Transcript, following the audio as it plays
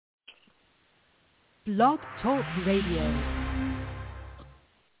Blog Talk Radio.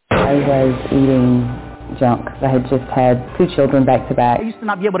 I was eating junk. I had just had 2 children back to back. I used to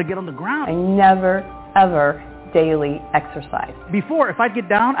not be able to get on the ground. I never, ever daily exercise. Before, if I'd get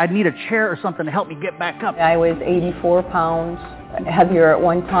down, I'd need a chair or something to help me get back up. I was 84 pounds heavier at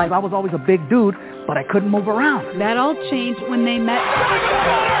one time. I was always a big dude, but I couldn't move around. That all changed when they met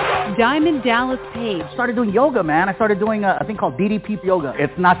Diamond Dallas Page. I started doing yoga, man. I started doing a thing called DDP yoga.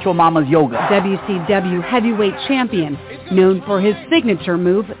 It's not your mama's yoga. WCW heavyweight champion, known for his signature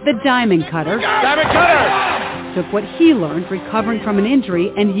move, the Diamond Cutter. Diamond Cutter! Took what he learned recovering from an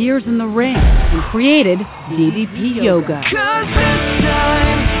injury and years in the ring and created DDP yoga.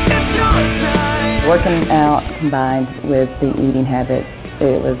 Working out combined with the eating habits,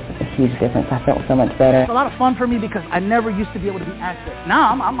 it was a huge difference. I felt so much better. It's a lot of fun for me because I never used to be able to be active.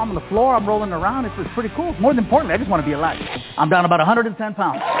 Now I'm on the floor, I'm rolling around. It's pretty cool. More than importantly, I just want to be alive. I'm down about 110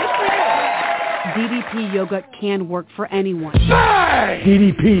 pounds. DDP yoga can work for anyone. Bang!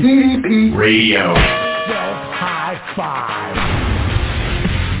 DDP Radio. High five.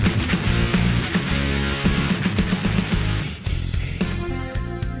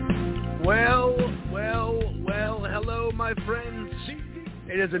 Well, hello, my friends.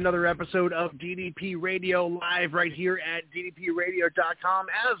 It is another episode of DDP Radio live right here at ddpradio.com.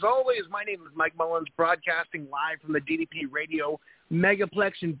 As always, my name is Mike Mullins, broadcasting live from the DDP Radio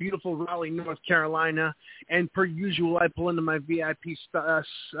Megaplex in beautiful Raleigh, North Carolina. And per usual, I pull into my VIP spot.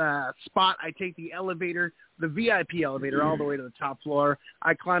 I take the elevator, the VIP elevator, all the way to the top floor.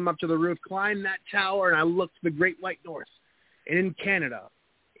 I climb up to the roof, climb that tower, and I look to the Great White North. And in Canada,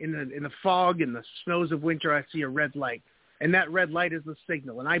 in the fog and the snows of winter, I see a red light. And that red light is the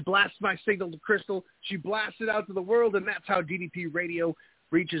signal. And I blast my signal to Crystal. She blasts it out to the world, and that's how DDP Radio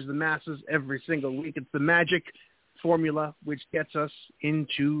reaches the masses every single week. It's the magic formula which gets us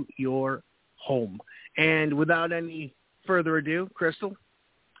into your home. And without any further ado, Crystal,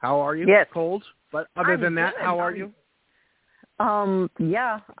 how are you? Yes. Cold? But other than that, how are you?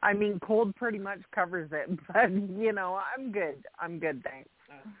 Yeah, I mean, cold pretty much covers it, but, I'm good. I'm good, thanks.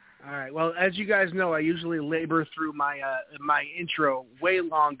 All right. Well, as you guys know, I usually labor through my intro way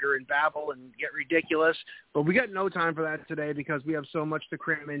longer and babble and get ridiculous, but we got no time for that today because we have so much to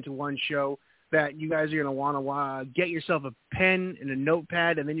cram into one show that you guys are going to want to get yourself a pen and a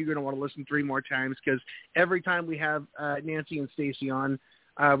notepad, and then you're going to want to listen 3 more times because every time we have Nancy and Stacey on,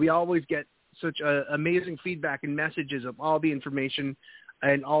 we always get such amazing feedback and messages of all the information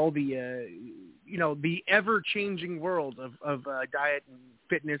and all the, the ever-changing world of diet and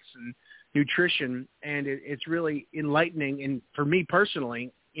fitness and nutrition, and it's really enlightening. And for me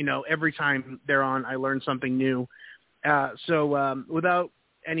personally, every time they're on, I learn something new. So without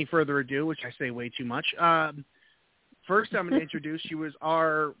any further ado, which I say way too much, first I'm going to introduce you as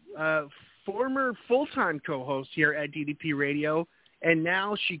our former full-time co-host here at DDP Radio, and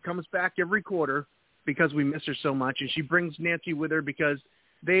now she comes back every quarter because we miss her so much, and she brings Nancy with her because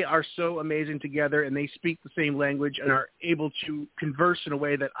they are so amazing together, and they speak the same language and are able to converse in a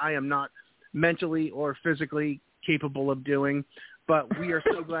way that I am not mentally or physically capable of doing. But we are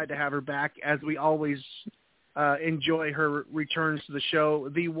so glad to have her back, as we always enjoy her returns to the show.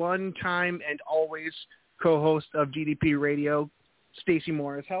 The one-time and always co-host of DDP Radio, Stacey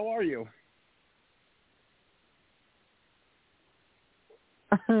Morris. How are you?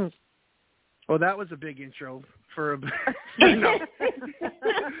 Well, that was a big intro for a I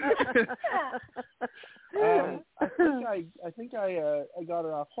think I got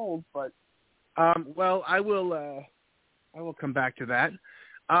her off hold, but well, I will come back to that.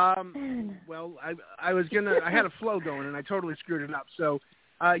 Well, I had a flow going and I totally screwed it up. So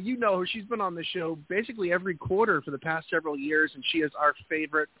you know her. She's been on the show basically every quarter for the past several years, and she is our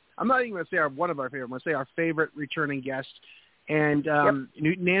favorite. I'm not even going to say one of our favorite. I'm going to say our favorite returning guest. And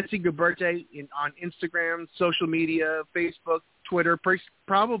Nancy Guberti on Instagram, social media, Facebook, Twitter,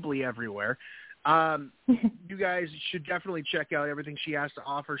 probably everywhere. You guys should definitely check out everything she has to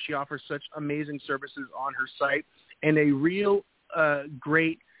offer. She offers such amazing services on her site, and a real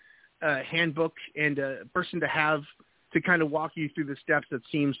great handbook and a person to have to kind of walk you through the steps that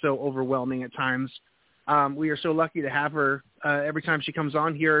seem so overwhelming at times. We are so lucky to have her every time she comes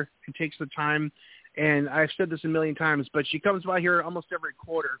on here and takes the time. And I've said this a million times, but she comes by here almost every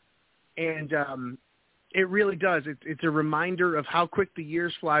quarter, and it really does. It's a reminder of how quick the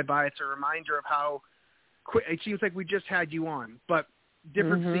years fly by. It's a reminder of how quick it seems like we just had you on. But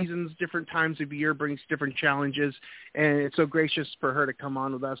different seasons, different times of year brings different challenges, and it's so gracious for her to come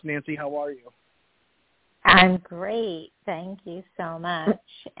on with us. Nancy, how are you? I'm great. Thank you so much.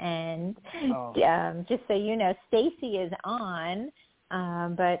 And just so you know, Stacey is on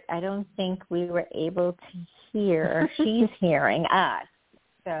but I don't think we were able to hear. She's hearing us.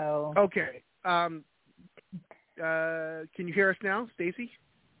 So okay. Can you hear us now, Stacey?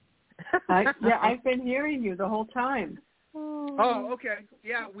 Yeah, I've been hearing you the whole time. Oh, okay.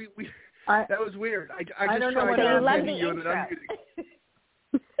 Yeah, we that was weird. I just don't know tried what to happened. unmute you and then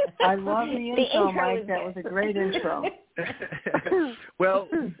unmuting. I love the intro, Mike. That was a great intro. Well,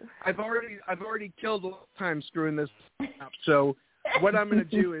 I've already killed a lot of time screwing this up. So what I'm going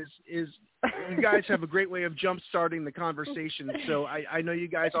to do is you guys have a great way of jump starting the conversation. So I know you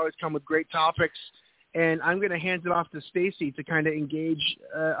guys always come with great topics, and I'm going to hand it off to Stacey to kind of engage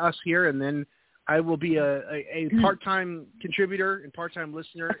us here, and then I will be a part-time contributor and part-time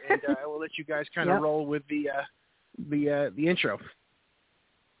listener, and I will let you guys kind of roll with the intro.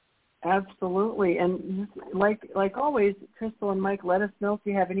 Absolutely. And like always, Crystal and Mike, let us know if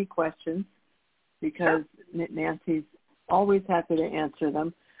you have any questions, because Nancy's always happy to answer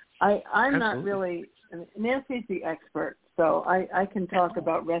them. I'm not really, Nancy's the expert, so I can talk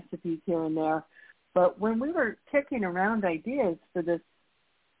about recipes here and there. But when we were kicking around ideas for this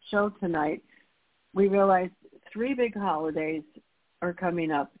show tonight, we realized 3 big holidays are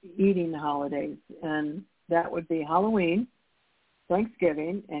coming up, eating holidays, and that would be Halloween,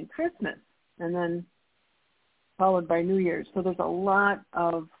 Thanksgiving, and Christmas, and then followed by New Year's. So there's a lot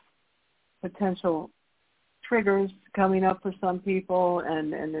of potential triggers coming up for some people,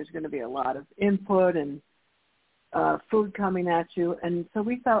 and there's going to be a lot of input and food coming at you. And so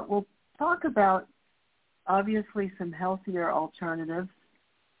we thought we'll talk about, obviously, some healthier alternatives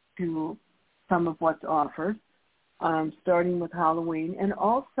to some of what's offered, starting with Halloween. And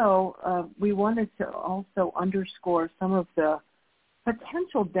also, we wanted to also underscore some of the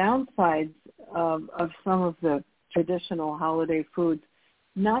potential downsides of some of the traditional holiday foods,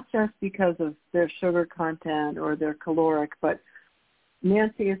 not just because of their sugar content or their caloric, but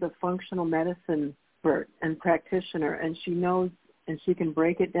Nancy is a functional medicine expert and practitioner, and she knows and she can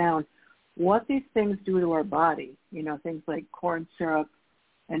break it down what these things do to our body, things like corn syrup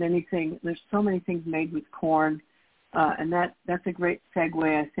and anything. There's so many things made with corn, and that's a great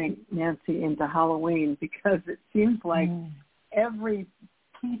segue, I think, Nancy, into Halloween, because it seems like every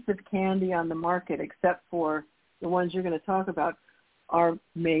piece of candy on the market, except for the ones you're going to talk about, are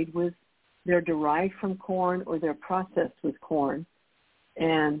made with, they're derived from corn or they're processed with corn.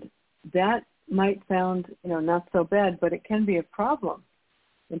 And that might sound, not so bad, but it can be a problem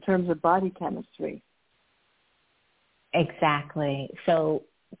in terms of body chemistry. Exactly. So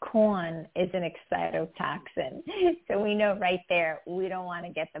corn is an excitotoxin. So we know right there we don't want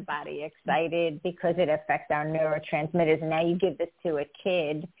to get the body excited because it affects our neurotransmitters. And now you give this to a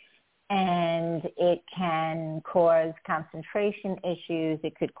kid, and it can cause concentration issues.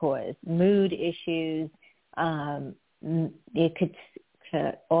 It could cause mood issues. It could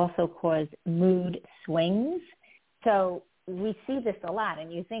also cause mood swings. So we see this a lot,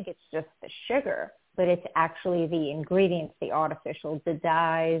 and you think it's just the sugar, but it's actually the ingredients, the artificial, the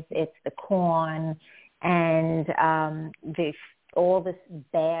dyes, it's the corn, and all this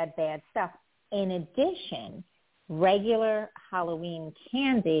bad stuff. In addition, regular Halloween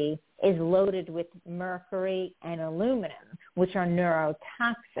candy is loaded with mercury and aluminum, which are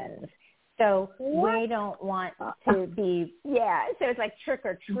neurotoxins. So we don't want to be, so it's like trick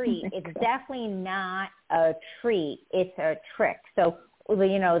or treat. It's definitely not a treat. It's a trick. So,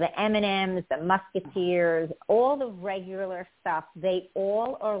 the M&Ms, the Musketeers, all the regular stuff, they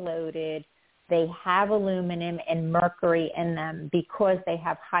all are loaded. They have aluminum and mercury in them because they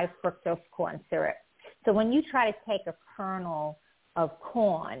have high fructose corn syrup. So when you try to take a kernel of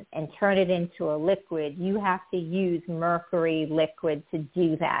corn and turn it into a liquid, you have to use mercury liquid to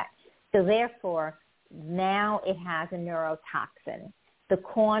do that. So therefore, now it has a neurotoxin. The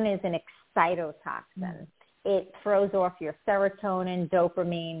corn is an excitotoxin. It throws off your serotonin,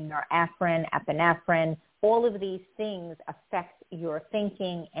 dopamine, norepinephrine, epinephrine. All of these things affect your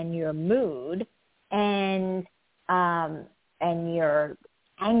thinking and your mood and your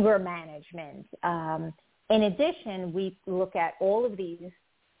anger management. In addition, we look at all of these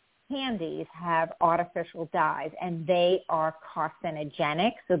candies have artificial dyes, and they are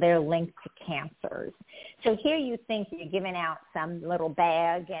carcinogenic, so they're linked to cancers. So here you think you're giving out some little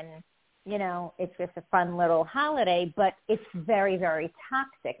bag and, it's just a fun little holiday, but it's very, very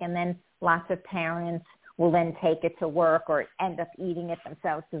toxic. And then lots of parents will then take it to work or end up eating it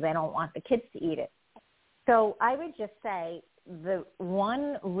themselves because they don't want the kids to eat it. So I would just say the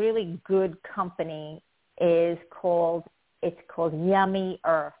one really good company is called Yummy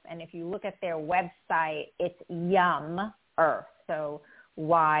Earth. And if you look at their website, it's Yum Earth. So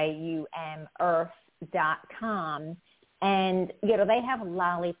YUM Earth.com. And, they have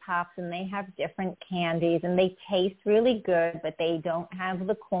lollipops and they have different candies and they taste really good, but they don't have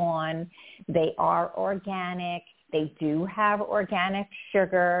the corn. They are organic. They do have organic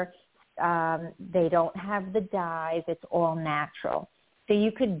sugar. They don't have the dyes. It's all natural. So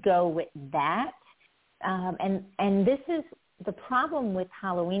you could go with that. And this is the problem with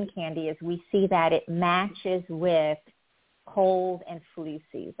Halloween candy is we see that it matches with cold and flu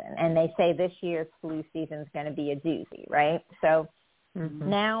season. And they say this year's flu season is going to be a doozy, right? So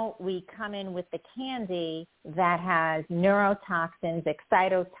now we come in with the candy that has neurotoxins,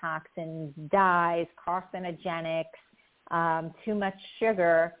 excitotoxins, dyes, carcinogenics, too much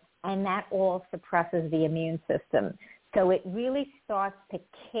sugar, and that all suppresses the immune system. So it really starts to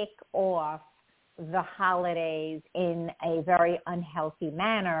kick off the holidays in a very unhealthy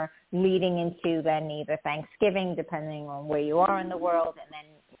manner, leading into then either Thanksgiving, depending on where you are in the world, and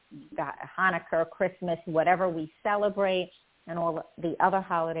then Hanukkah, Christmas, whatever we celebrate, and all the other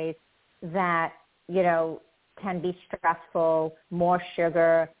holidays that, can be stressful, more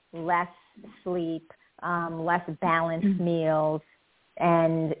sugar, less sleep, less balanced meals,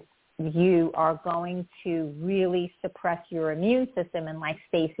 and you are going to really suppress your immune system. And like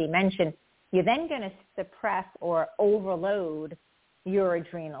Stacey mentioned, you're then going to suppress or overload your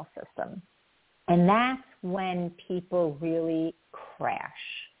adrenal system. And that's when people really crash.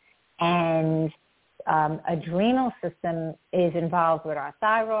 And adrenal system is involved with our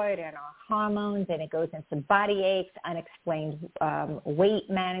thyroid and our hormones, and it goes into body aches, unexplained weight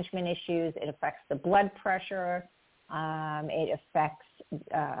management issues. It affects the blood pressure. It affects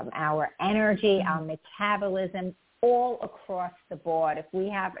our energy, our metabolism, all across the board. If we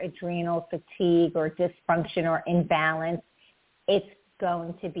have adrenal fatigue or dysfunction or imbalance, it's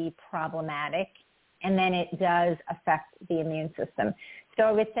going to be problematic, and then it does affect the immune system. So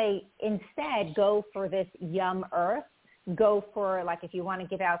I would say instead go for this Yum Earth. Go for, like, if you want to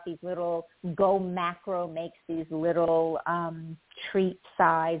give out these little, Go Macro makes these little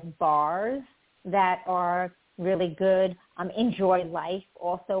treat-sized bars that are really good. Enjoy Life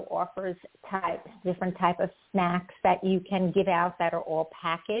also offers different type of snacks that you can give out that are all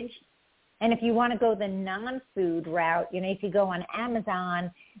packaged. And if you want to go the non-food route, if you go on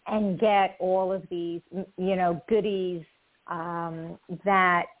Amazon and get all of these, goodies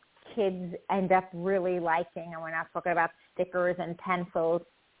that kids end up really liking, and we're not talking about stickers and pencils,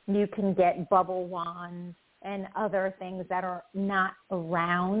 you can get bubble wands and other things that are not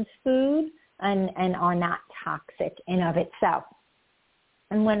around food and are not toxic in of itself.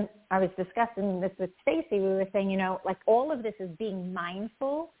 And when I was discussing this with Stacey, we were saying, all of this is being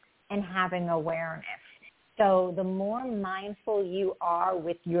mindful and having awareness. So the more mindful you are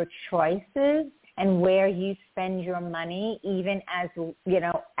with your choices and where you spend your money, even as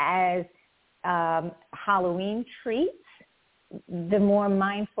Halloween treats, the more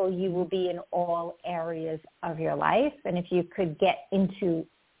mindful you will be in all areas of your life. And if you could get into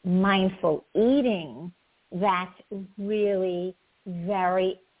mindful eating, that's really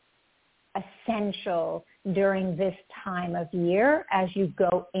very essential during this time of year as you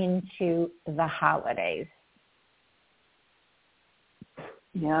go into the holidays.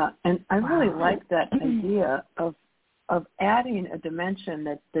 Yeah, and I really like that idea of adding a dimension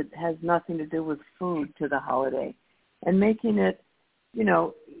that has nothing to do with food to the holiday, and making it,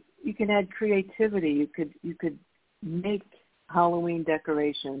 you can add creativity. You could make Halloween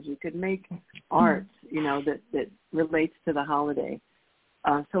decorations. You could make art, that relates to the holiday.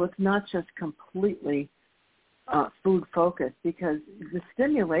 So it's not just completely food focused, because the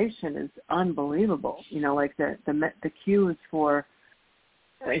stimulation is unbelievable. Like the cues for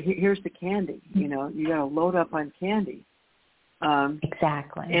here's the candy. You got to load up on candy.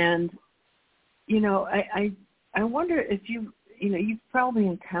 Exactly. And I wonder if you've probably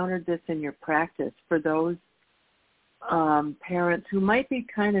encountered this in your practice for those parents who might be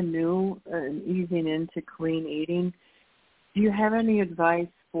kind of new and easing into clean eating. Do you have any advice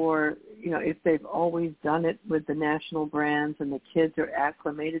for, if they've always done it with the national brands and the kids are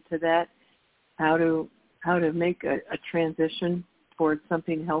acclimated to that, how to make a transition towards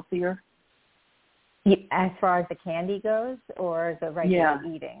something healthier? As far as the candy goes, or the regular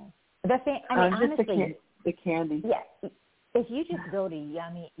eating? Honestly, the candy. Yeah. If you just go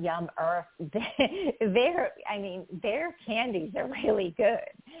to Yum Earth, their candies are really good.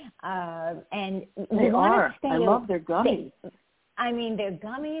 And they are. I love their gummies. Their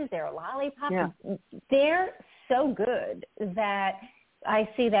gummies, their lollipops, yeah. They're so good that I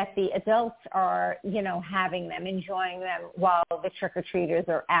see that the adults are, having them, enjoying them while the trick-or-treaters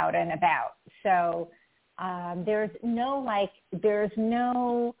are out and about. So there's no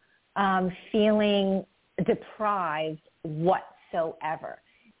feeling deprived whatsoever.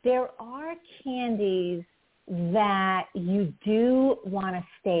 There are candies that you do want to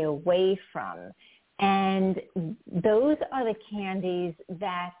stay away from, and those are the candies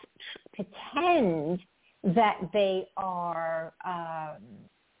that pretend that they are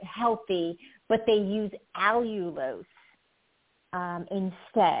healthy, but they use allulose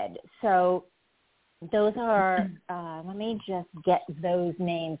instead. So those are, let me just get those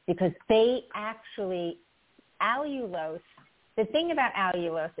names, because they actually, allulose, the thing about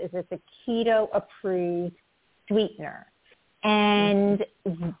allulose is it's a keto-approved sweetener. And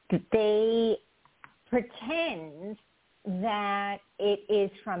they pretend that it is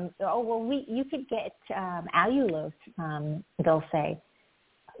from, you could get allulose from, they'll say,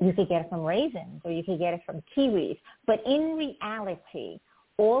 you could get it from raisins or you could get it from kiwis. But in reality,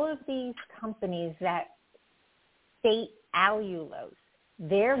 all of these companies that state allulose,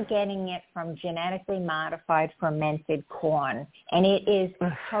 they're getting it from genetically modified fermented corn, and it is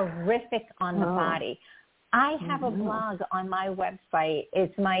horrific on the body. I have a blog on my website.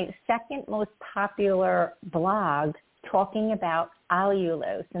 It's my second most popular blog talking about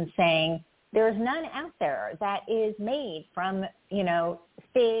allulose and saying there's none out there that is made from,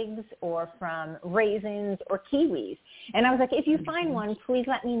 figs or from raisins or kiwis. And I was like, if you find one, please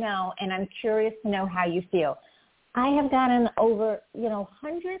let me know, and I'm curious to know how you feel. I have gotten over,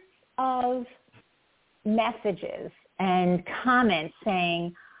 hundreds of messages and comments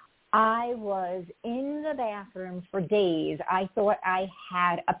saying, I was in the bathroom for days. I thought I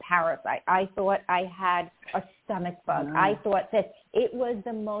had a parasite. I thought I had a stomach bug. I thought that it was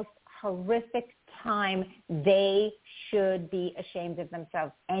the most horrific time. They should be ashamed of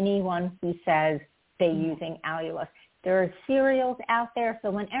themselves. Anyone who says they're using allulose. There are cereals out there, so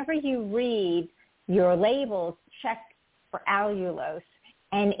whenever you read your labels, check for allulose.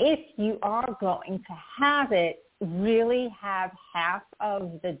 And if you are going to have it, really have half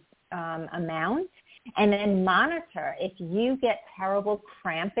of the amount, and then monitor. If you get terrible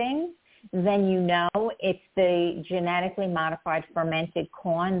cramping, then you know it's the genetically modified fermented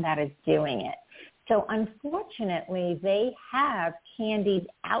corn that is doing it. So unfortunately, they have candies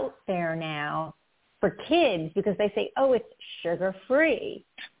out there now for kids because they say, oh, it's sugar-free.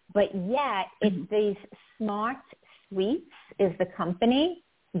 But yet it's these Smart Sweets is the company.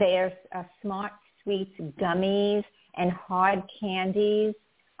 There's Smart Sweets gummies and hard candies.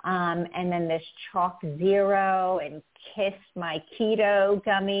 And then there's Chalk Zero and Kiss My Keto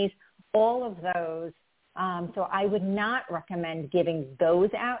gummies, all of those. So I would not recommend giving those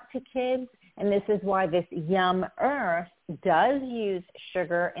out to kids. And this is why this Yum Earth does use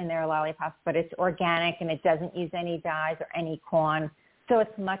sugar in their lollipops, but it's organic and it doesn't use any dyes or any corn. So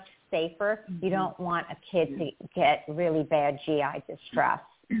it's much safer. You don't want a kid to get really bad GI distress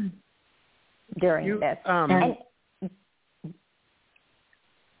during this. Go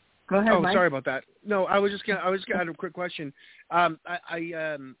ahead, Mike. Sorry about that. No, I was just gonna add a quick question.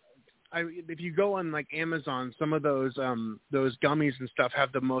 If you go on like Amazon, some of those gummies and stuff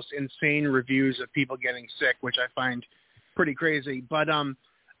have the most insane reviews of people getting sick, which I find pretty crazy. But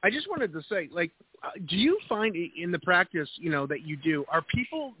I just wanted to say, like, do you find in the practice, that you do, are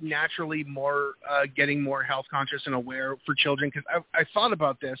people naturally more getting more health conscious and aware for children? Because I thought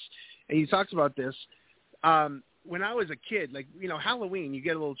about this, and you talked about this. When I was a kid, like, Halloween, you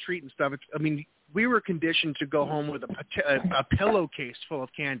get a little treat and stuff. We were conditioned to go home with a pillowcase full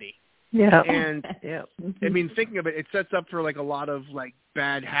of candy. Yeah. And, thinking of it, it sets up for, like, a lot of, like,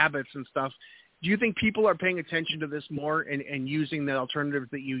 bad habits and stuff. Do you think people are paying attention to this more and using the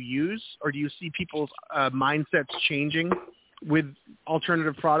alternatives that you use? Or do you see people's mindsets changing with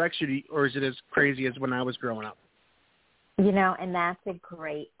alternative products? Or is it as crazy as when I was growing up? And that's a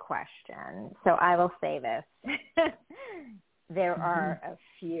great question. So I will say this. There are a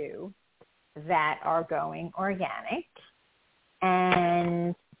few that are going organic,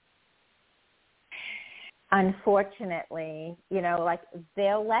 and unfortunately, like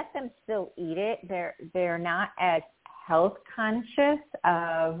they'll let them still eat it. They're not as health conscious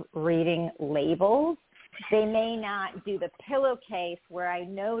of reading labels. They may not do the pillowcase where I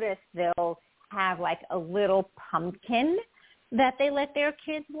notice they'll have like a little pumpkin that they let their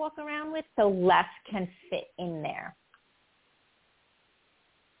kids walk around with, so less can fit in there.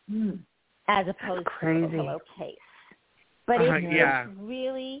 As opposed to a pillowcase. But it's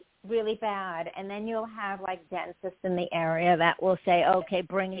really, really bad. And then you'll have like dentists in the area that will say, okay,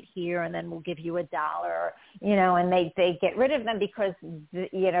 bring it here and then we'll give you $1, and they get rid of them because,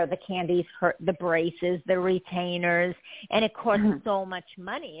 the candies hurt the braces, the retainers, and it costs so much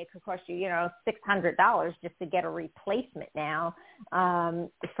money. It could cost you, $600 just to get a replacement now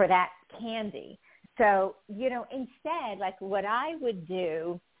for that candy. So, instead, like what I would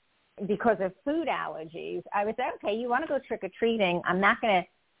do because of food allergies, I would say, okay, you want to go trick-or-treating. I'm not going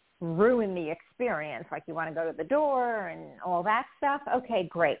to ruin the experience. Like you want to go to the door and all that stuff. Okay,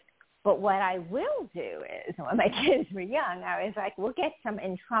 great. But what I will do is, when my kids were young, I was like, we'll get some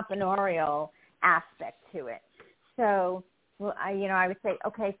entrepreneurial aspect to it. So, I would say,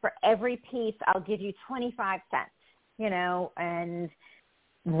 okay, for every piece, I'll give you 25 cents, and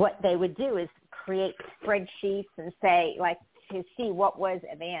what they would do is create spreadsheets and say, like, to see what was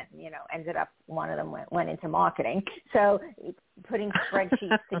at the end, ended up one of them went into marketing. So putting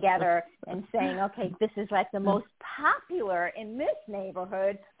spreadsheets together and saying, okay, this is like the most popular in this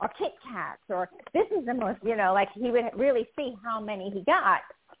neighborhood are Kit Kats, or this is the most, like he would really see how many he got.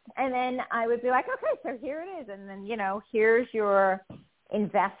 And then I would be like, okay, so here it is. And then, here's your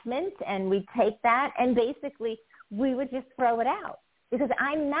investment. And we take that and basically we would just throw it out. Because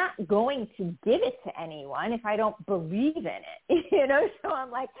I'm not going to give it to anyone if I don't believe in it, So I'm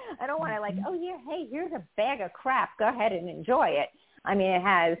like, I don't want to oh, yeah, hey, here's a bag of crap. Go ahead and enjoy it. I mean, it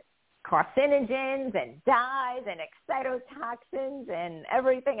has carcinogens and dyes and excitotoxins and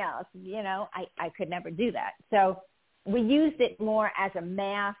everything else. I could never do that. So we used it more as a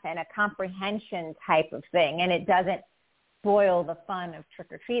math and a comprehension type of thing, and it doesn't spoil the fun of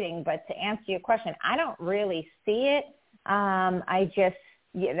trick-or-treating. But to answer your question, I don't really see it. I just,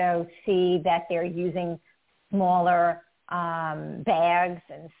 see that they're using smaller bags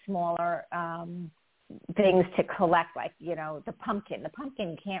and smaller things to collect, like, the pumpkin. The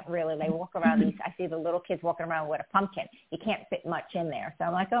pumpkin can't really, they walk around these, I see the little kids walking around with a pumpkin. You can't fit much in there. So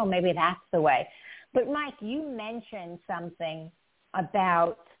I'm like, oh, maybe that's the way. But, Mike, you mentioned something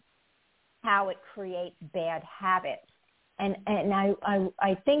about how it creates bad habits. And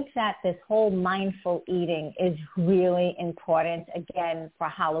I think that this whole mindful eating is really important, again, for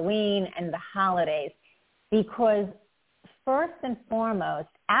Halloween and the holidays, because first and foremost,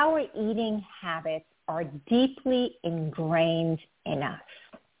 our eating habits are deeply ingrained in us.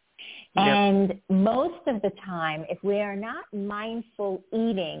 Yep. And most of the time, if we are not mindful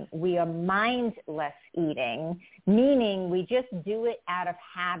eating, we are mindless eating, meaning we just do it out of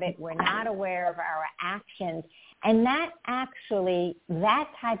habit. We're not aware of our actions. And that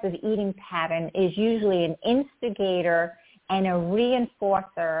type of eating pattern is usually an instigator and a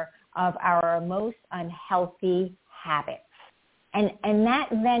reinforcer of our most unhealthy habits. And that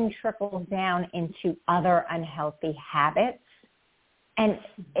then trickles down into other unhealthy habits. And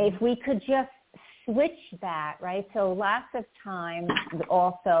if we could just switch that, right? So lots of times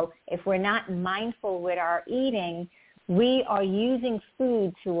also, if we're not mindful with our eating, we are using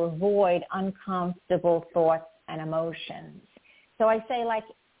food to avoid uncomfortable thoughts and emotions. So I say,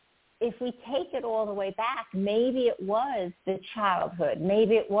 if we take it all the way back, maybe it was the childhood.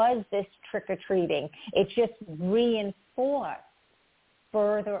 Maybe it was this trick-or-treating. It just reinforced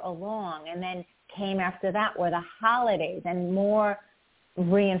further along. And then came after that were the holidays, and more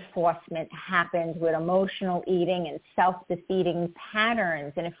reinforcement happened with emotional eating and self-defeating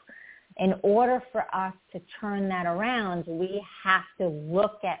patterns. And if in order for us to turn that around, we have to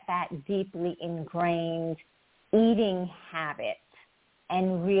look at that deeply ingrained eating habit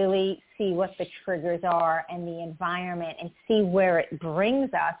and really see what the triggers are and the environment and see where it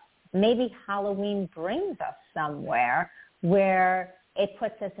brings us. Maybe Halloween brings us somewhere where it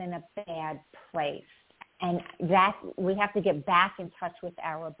puts us in a bad place. And that we have to get back in touch with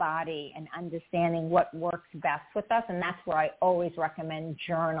our body and understanding what works best with us. And that's where I always recommend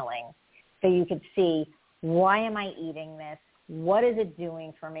journaling. So you could see, why am I eating this? What is it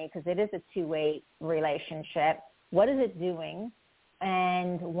doing for me? Because it is a two-way relationship. What is it doing?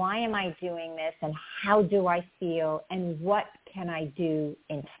 And why am I doing this? And how do I feel? And what can I do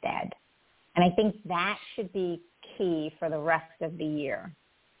instead? And I think that should be key for the rest of the year.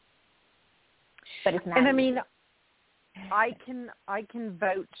 But it's not. And I mean, I can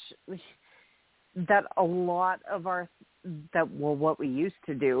vouch that a lot of what we used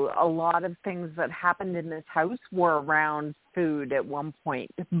to do, a lot of things that happened in this house were around food at one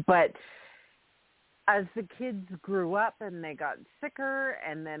point. But as the kids grew up and they got sicker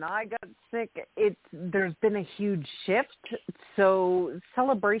and then I got sick, there's been a huge shift. So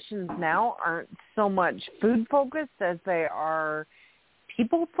celebrations now aren't so much food focused as they are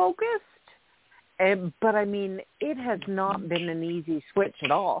people focused. But I mean, it has not been an easy switch at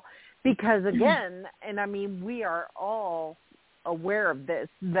all because again, and I mean, we are all aware of this,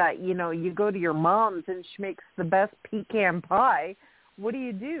 that, you go to your mom's and she makes the best pecan pie. What do?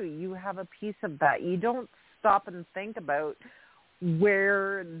 You have a piece of that. You don't stop and think about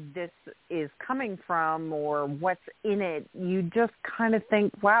where this is coming from or what's in it, you just kind of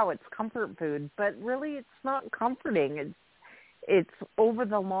think, wow, it's comfort food. But really, it's not comforting. It's over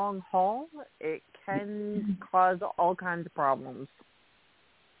the long haul. It can cause all kinds of problems.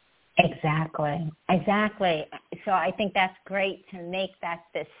 Exactly. So I think that's great to make that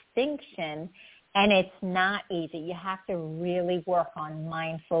distinction. And it's not easy. You have to really work on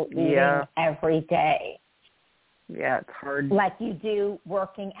mindful eating every day. Yeah, it's hard. Like you do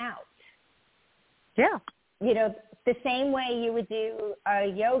working out. Yeah. You know, the same way you would do a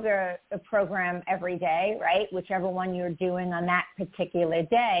yoga program every day, right? Whichever one you're doing on that particular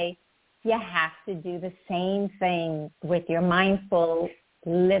day, you have to do the same thing with your mindful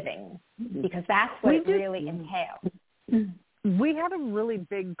living, because that's what it really entails. We had a really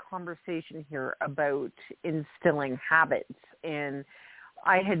big conversation here about instilling habits, and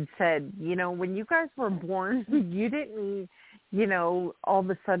I had said, you know, when you guys were born, you didn't, you know, all of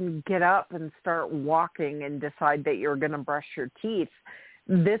a sudden get up and start walking and decide that you're going to brush your teeth.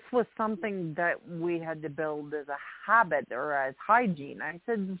 This was something that we had to build as a habit or as hygiene. I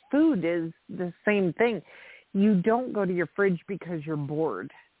said, food is the same thing. You don't go to your fridge because you're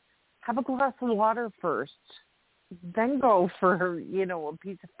bored. Have a glass of water first, then go for, you know, a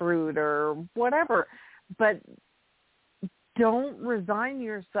piece of fruit or whatever. But don't resign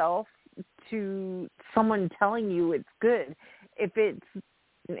yourself to someone telling you it's good. If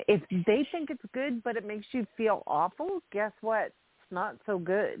they think it's good but it makes you feel awful, guess what? It's not so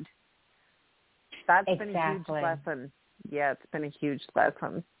good. That's been a huge lesson. Yeah, it's been a huge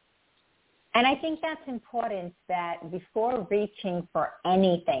lesson. And I think that's important, that before reaching for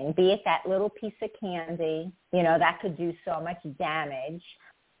anything, be it that little piece of candy, you know, that could do so much damage,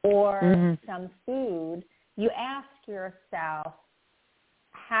 or some food, you ask yourself,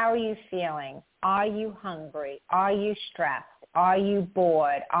 how are you feeling? Are you hungry? Are you stressed? Are you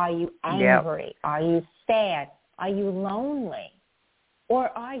bored? Are you angry? Yep. Are you sad? Are you lonely? Or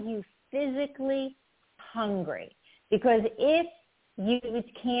are you physically hungry? Because if you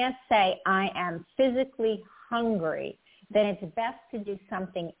can't say, I am physically hungry, then it's best to do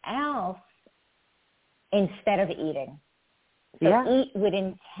something else instead of eating. So eat with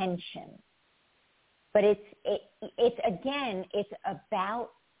intention. But it's about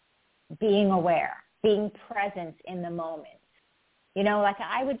being aware, being present in the moment. You know, like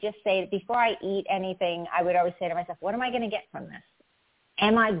I would just say, before I eat anything, I would always say to myself, what am I going to get from this?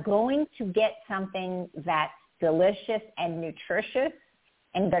 Am I going to get something that's delicious and nutritious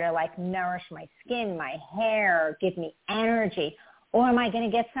and going to like nourish my skin, my hair, give me energy? Or am I going to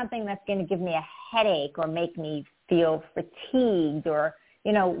get something that's going to give me a headache or make me feel fatigued? Or,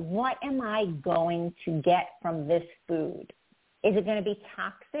 you know, what am I going to get from this food? Is it going to be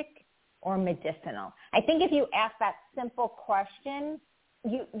toxic or medicinal? I think if you ask that simple question,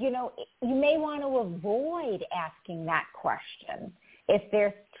 you know, you may want to avoid asking that question if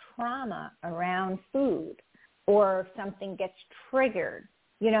there's trauma around food, or if something gets triggered,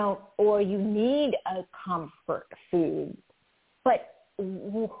 you know, or you need a comfort food. But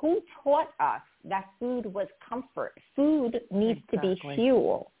who taught us that food was comfort? Food needs to be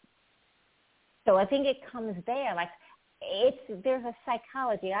fuel. So I think it comes there. Like there's a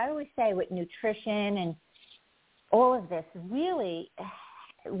psychology. I always say with nutrition and all of this, really,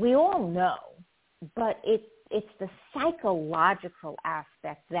 we all know, but it's the psychological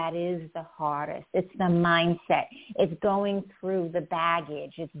aspect that is the hardest. It's the mindset. It's going through the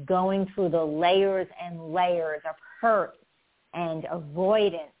baggage. It's going through the layers and layers of hurt and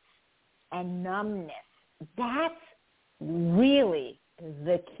avoidance and numbness. That's really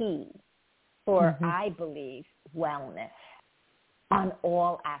the key for, I believe, wellness on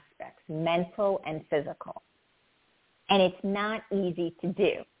all aspects, mental and physical. And it's not easy to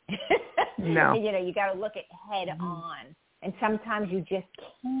do. No. You know, you got to look at head on, and sometimes you just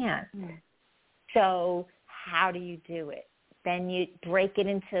can't. So how do you do it? Then you break it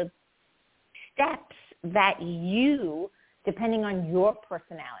into steps that you, depending on your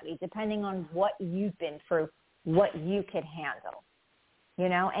personality, depending on what you've been through, what you could handle, you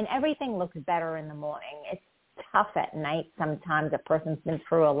know, and everything looks better in the morning. It's tough at night sometimes. A person's been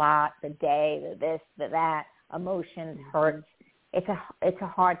through a lot, the day, the this, the that, emotions, hurts. It's a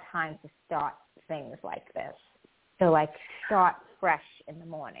hard time to start things like this. So, like, start fresh in the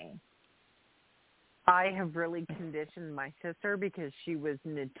morning. I have really conditioned my sister because she was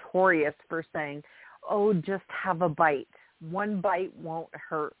notorious for saying, oh, just have a bite. One bite won't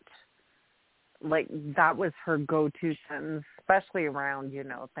hurt. Like, that was her go-to sentence, especially around, you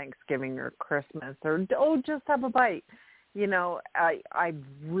know, Thanksgiving or Christmas, or, oh, just have a bite. You know, I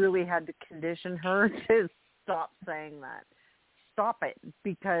really had to condition her to stop saying that. stop it,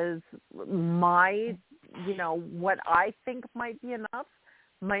 because my, what I think might be enough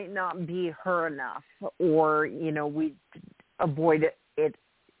might not be her enough, or, we avoid it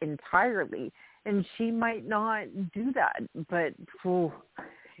entirely. And she might not do that. But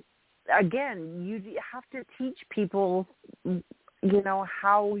again, you have to teach people,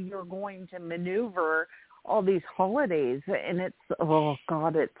 how you're going to maneuver all these holidays. And it's, oh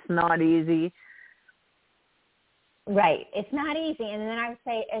God, it's not easy. Right. It's not easy. And then I would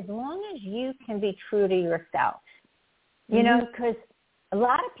say, as long as you can be true to yourself, because a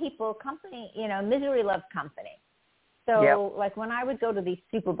lot of people, misery loves company. So, like, when I would go to these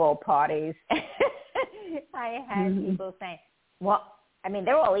Super Bowl parties, I had people saying, well, I mean,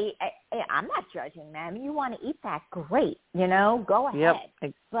 they're all I'm not judging them. You want to eat that, great, go ahead.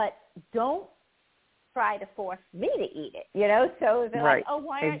 Yep. But don't try to force me to eat it, So they're like, oh,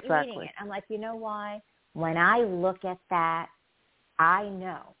 why aren't you eating it? I'm like, you know why? When I look at that, I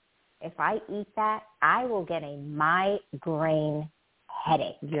know if I eat that, I will get a migraine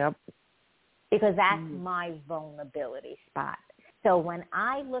headache. Yep. Because that's my vulnerability spot. So when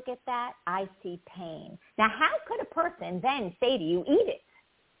I look at that, I see pain. Now, how could a person then say to you, eat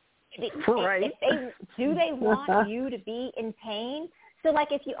it? Right. Do they want you to be in pain? So,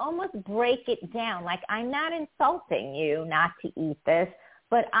 like, if you almost break it down, like, I'm not insulting you not to eat this,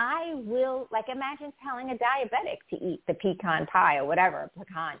 but I will, like, imagine telling a diabetic to eat the pecan pie or whatever,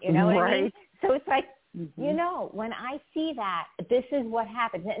 pecan, you know what I mean? So it's like, when I see that, this is what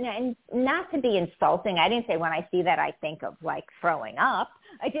happens. And not to be insulting, I didn't say when I see that I think of, like, throwing up.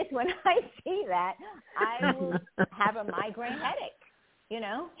 I just, when I see that, I will have a migraine headache,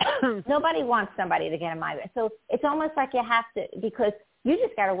 Nobody wants somebody to get a migraine. So it's almost like you have to, because you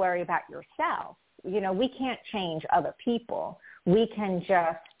just got to worry about yourself. We can't change other people. We can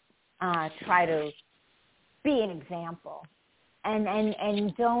just try to be an example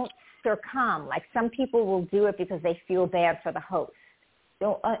and don't succumb. Like, some people will do it because they feel bad for the host.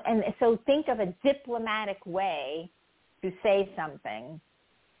 So, so think of a diplomatic way to say something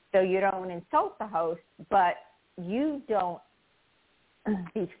so you don't insult the host, but you don't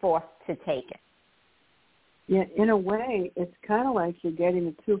be forced to take it. Yeah, in a way, it's kind of like you're getting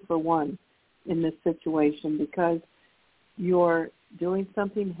a 2-for-1 in this situation, because you're doing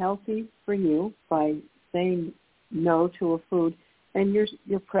something healthy for you by saying no to a food, and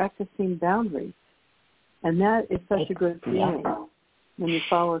you're practicing boundaries. And that is such a good feeling when you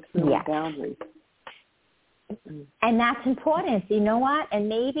follow through with boundaries. And that's important. You know what? And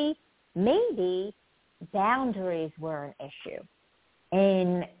maybe boundaries were an issue.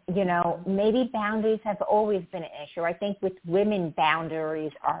 And, maybe boundaries have always been an issue. I think with women,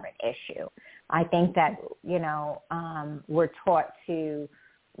 boundaries are an issue. I think that, we're taught to,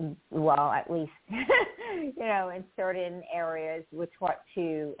 well, at least, in certain areas, we're taught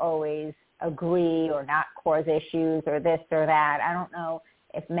to always agree or not cause issues or this or that. I don't know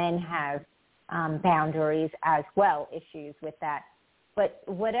if men have boundaries as well, issues with that. But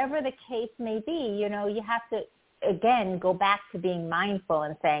whatever the case may be, you have to, again, go back to being mindful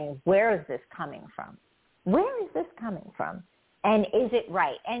and saying, where is this coming from? Where is this coming from? And is it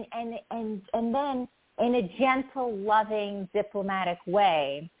right? And then in a gentle, loving, diplomatic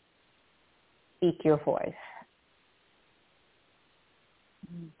way, speak your voice.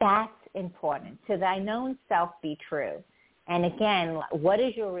 That's important. To thy known self be true. And again, what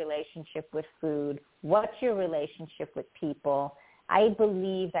is your relationship with food? What's your relationship with people? I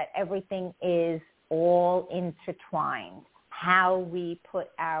believe that everything is all intertwined. How we put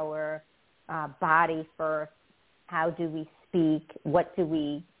our body first, how do we speak, what do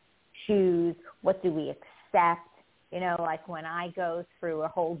we choose, what do we accept. Like when I go through a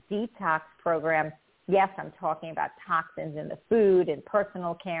whole detox program, yes, I'm talking about toxins in the food and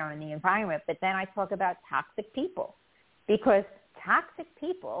personal care and the environment, but then I talk about toxic people, because toxic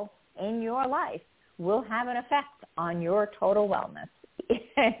people in your life will have an effect on your total wellness.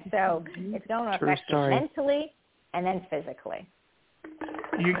 So it's going to affect you mentally and then physically.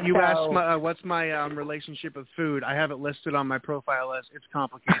 You asked what's my relationship with food. I have it listed on my profile as it's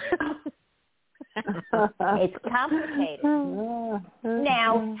complicated. It's complicated.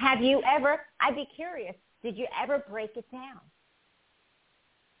 Now, have you ever, I'd be curious, did you ever break it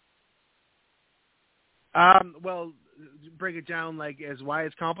down? Well, break it down like as why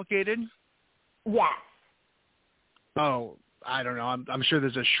it's complicated? Yes. Oh, I don't know. I'm sure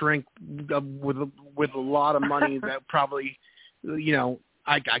there's a shrink with a lot of money that probably, I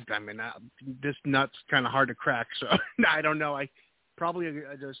mean, this nut's kind of hard to crack. So I don't know. Probably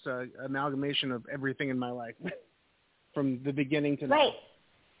just an amalgamation of everything in my life from the beginning to now. Right.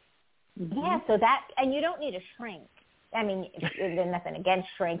 Yeah. So that, and you don't need a shrink. I mean, there's nothing against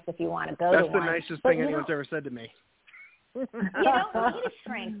shrinks if you want to go That's to the one. nicest but thing anyone's ever said to me. You don't need a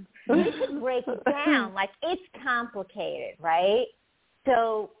shrink. You can break it down. Like, it's complicated, right?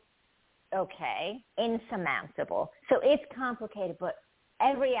 So, okay, insurmountable. So it's complicated, but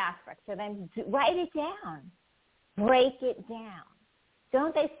every aspect. So then write it down. Break it down.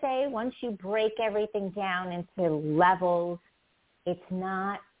 Don't they say once you break everything down into levels, it's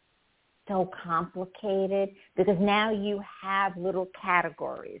not so complicated? Because now you have little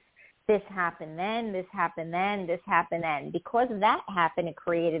categories. This happened then, this happened then, this happened then. Because that happened, it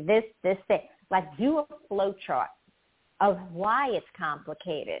created this, thing. Like, do a flow chart of why it's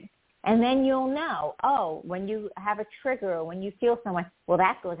complicated. And then you'll know, oh, when you have a trigger or when you feel someone, well,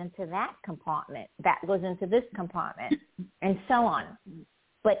 that goes into that compartment. That goes into this compartment, and so on.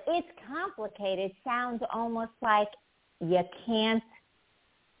 But it's complicated sounds almost like you can't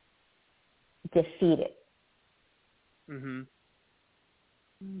defeat it. Mhm.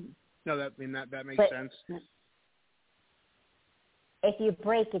 No, that makes sense. If you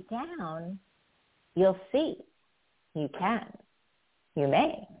break it down, you'll see. You can. You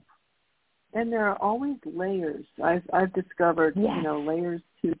may. And there are always layers. I've discovered, yes. Layers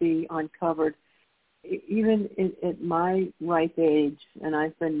to be uncovered. Even at my ripe age, and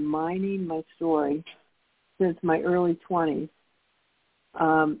I've been mining my story since my early 20s,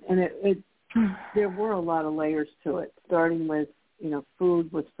 and there were a lot of layers to it, starting with,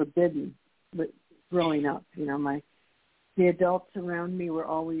 food was forbidden but growing up. The adults around me were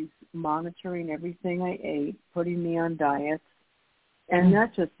always monitoring everything I ate, putting me on diets, and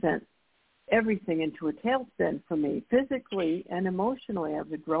that just sent everything into a tailspin for me, physically and emotionally. I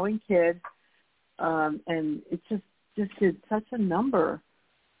was a growing kid, and it just did such a number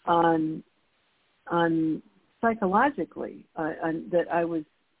on psychologically, that I was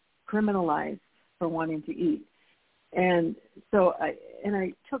criminalized for wanting to eat. And so I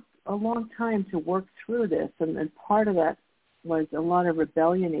took a long time to work through this, and part of that was a lot of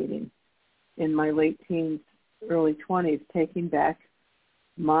rebellionating in my late teens, early 20s, taking back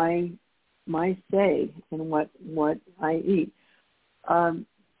my say in what I eat. And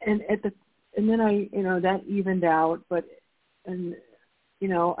then I, that evened out,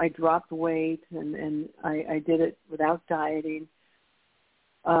 I dropped weight and I did it without dieting.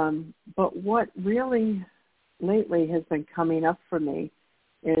 But what really lately has been coming up for me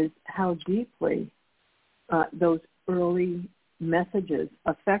is how deeply those early messages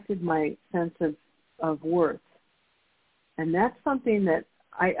affected my sense of worth. And that's something that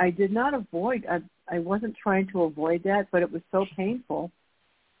I did not avoid. I wasn't trying to avoid that, but it was so painful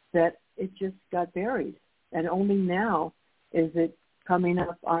that it just got buried. And only now is it coming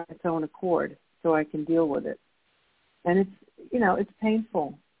up on its own accord so I can deal with it. And it's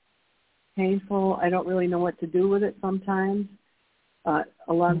painful. Painful. I don't really know what to do with it sometimes. A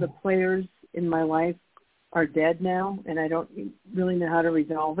lot of the players in my life are dead now, and I don't really know how to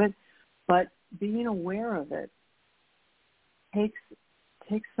resolve it. But being aware of it takes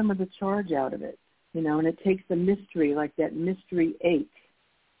some of the charge out of it, and it takes the mystery, like that mystery ache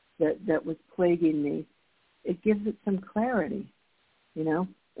that was plaguing me. It gives it some clarity,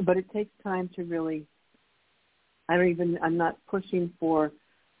 but it takes time to really, I'm not pushing for,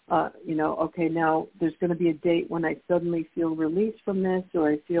 okay, now there's going to be a date when I suddenly feel released from this, or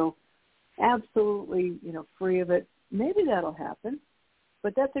I feel absolutely, free of it. Maybe that'll happen,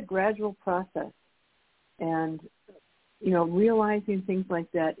 but that's a gradual process. And, realizing things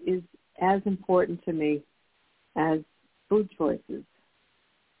like that is as important to me as food choices.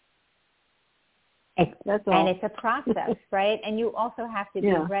 That's all. And it's a process, right? And you also have to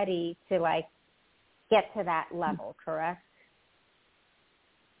be ready to, get to that level, correct?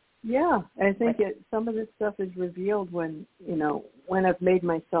 Yeah, I think some of this stuff is revealed when I've made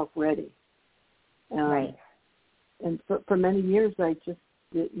myself ready. Right. And for many years, I just,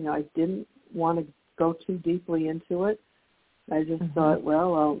 I didn't want to go too deeply into it. I just thought,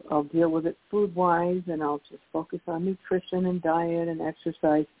 well, I'll deal with it food-wise, and I'll just focus on nutrition and diet and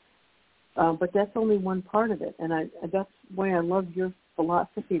exercise. But that's only one part of it, and that's why I love your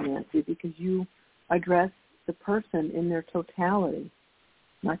philosophy, Nancy, because you address the person in their totality,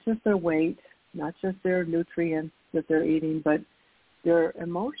 not just their weight, not just their nutrients that they're eating, but their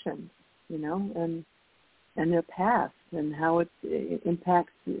emotions, and their past and how it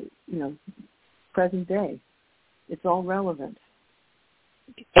impacts, present day. It's all relevant.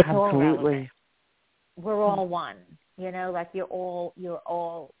 It's all relevant. We're all one, you're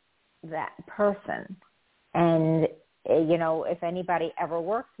all that person. And, if anybody ever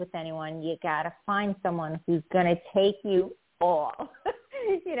works with anyone, you got to find someone who's going to take you all.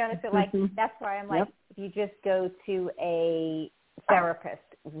 So that's why I'm like, if you just go to a therapist,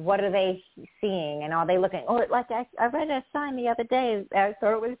 what are they seeing? And are they looking, like I read a sign the other day, I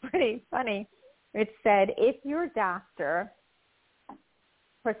thought it was pretty funny. It said, if your doctor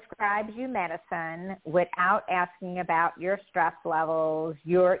prescribes you medicine without asking about your stress levels,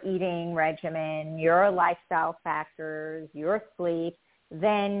 your eating regimen, your lifestyle factors, your sleep,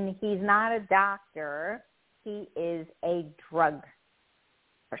 then he's not a doctor. He is a drug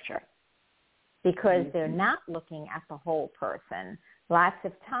pusher, because they're not looking at the whole person. Lots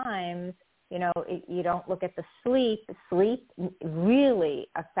of times, you don't look at the sleep. Sleep really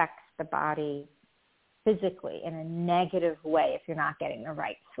affects the body physically in a negative way if you're not getting the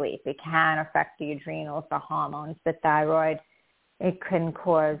right sleep. It can affect the adrenals, the hormones, the thyroid. It can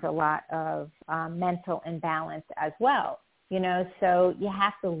cause a lot of mental imbalance as well. So you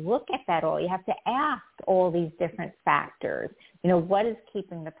have to look at that all. You have to ask all these different factors. What is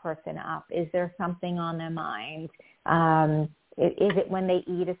keeping the person up? Is there something on their mind? Is it when they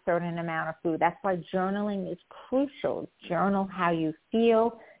eat a certain amount of food? That's why journaling is crucial. Journal how you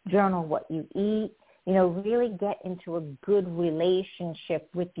feel. Journal what you eat. Really get into a good relationship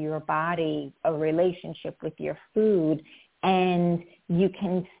with your body, a relationship with your food, and you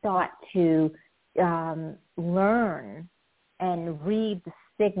can start to learn and read the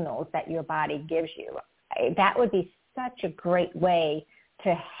signals that your body gives you. That would be such a great way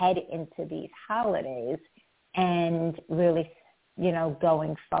to head into these holidays, and really,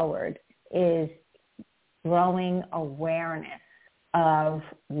 going forward, is growing awareness of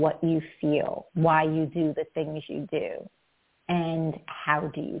what you feel, why you do the things you do, and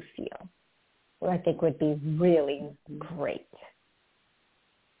how do you feel. Well, I think would be really great.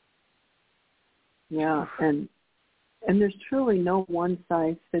 Yeah, and there's truly no one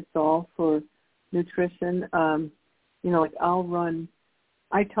size fits all for nutrition. Like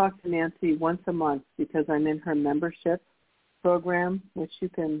I talk to Nancy once a month because I'm in her membership program, which you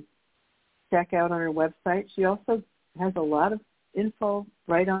can check out on her website. She also has a lot of info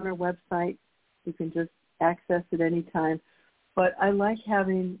right on her website. You can just access it anytime. But I like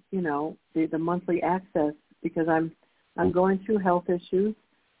having, the monthly access, because I'm going through health issues,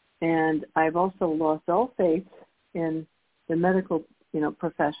 and I've also lost all faith in the medical,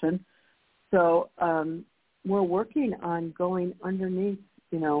 profession. So we're working on going underneath,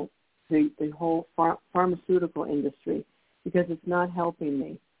 the whole pharmaceutical industry, because it's not helping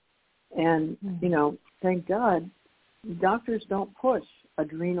me. And, thank God, doctors don't push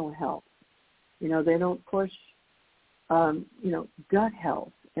adrenal health. They don't push, gut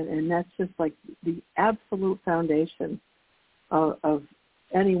health. And that's just like the absolute foundation of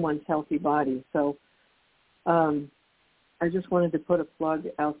anyone's healthy body. So I just wanted to put a plug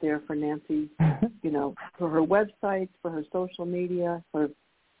out there for Nancy, for her website, for her social media.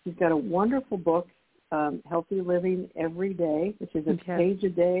 She's got a wonderful book, Healthy Living Every Day, which is a page a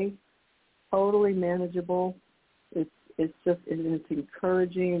day, totally manageable. It's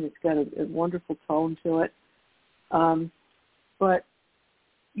encouraging. It's got a wonderful tone to it. But,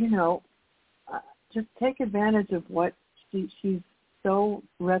 just take advantage of what she's so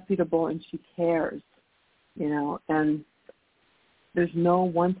reputable, and she cares, and there's no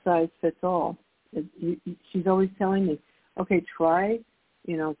one size fits all. She's always telling me, okay, try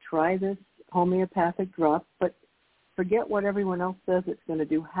this homeopathic drop, but forget what everyone else says it's going to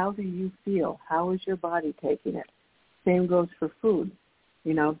do. How do you feel? How is your body taking it? Same goes for food.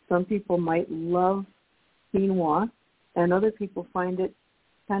 Some people might love quinoa, and other people find it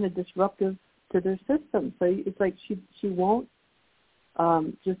kind of disruptive to their system. So it's like she won't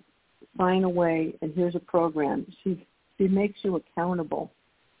just sign away and here's a program. She makes you accountable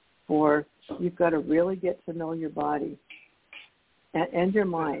for, you've got to really get to know your body and your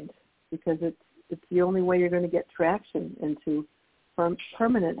mind, because it's the only way you're going to get traction into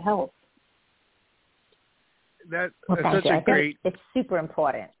permanent health. That's such a great. It's super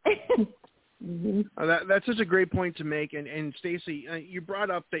important. Mm-hmm. That's such a great point to make. And Stacey, you brought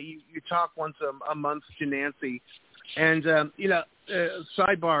up that you talk once a month to Nancy. And,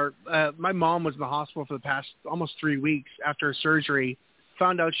 sidebar, my mom was in the hospital for the past almost 3 weeks after her surgery,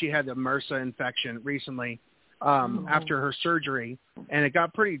 found out she had a MRSA infection recently after her surgery. And it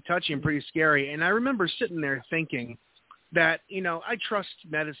got pretty touchy and pretty scary. And I remember sitting there thinking that, I trust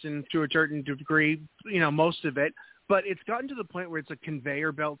medicine to a certain degree, most of it. But it's gotten to the point where it's a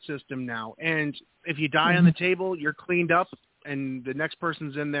conveyor belt system now. And if you die on the table, you're cleaned up, and the next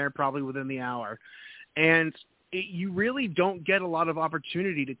person's in there probably within the hour. And you really don't get a lot of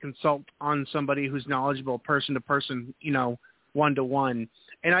opportunity to consult on somebody who's knowledgeable person to person, one-to-one.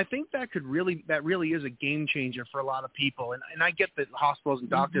 And I think that really is a game changer for a lot of people. And I get that hospitals and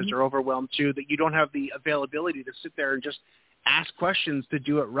doctors are overwhelmed too, that you don't have the availability to sit there and just ask questions to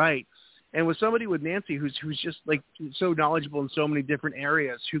do it right. And with somebody with Nancy, who's just like so knowledgeable in so many different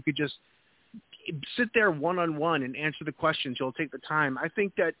areas, who could just sit there one-on-one and answer the questions, she'll take the time. I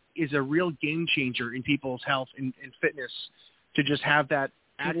think that is a real game changer in people's health and fitness, to just have that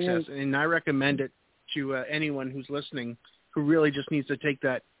access. And I recommend it to anyone who's listening who really just needs to take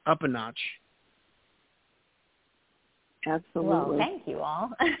that up a notch. Absolutely. Well, thank you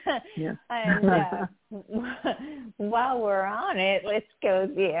all. Yeah. And while we're on it, let's go.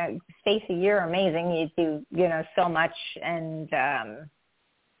 Yeah, Stacey, you're amazing. You do, so much, and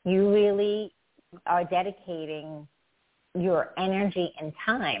you really are dedicating your energy and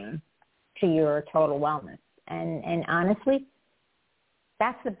time to your total wellness. And honestly,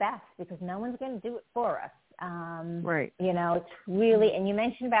 that's the best, because no one's going to do it for us. Right. It's really, and you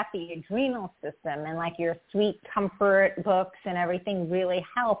mentioned about the adrenal system, and like your sweet comfort books and everything really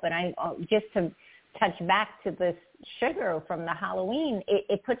help. And I just to touch back to this sugar from the Halloween,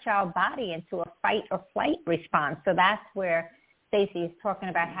 it puts our body into a fight or flight response. So that's where Stacey is talking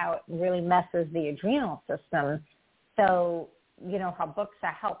about how it really messes the adrenal system. So, her books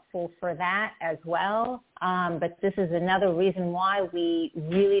are helpful for that as well. But this is another reason why we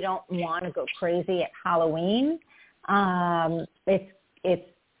really don't want to go crazy at Halloween.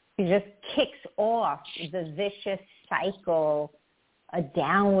 It just kicks off the vicious cycle, a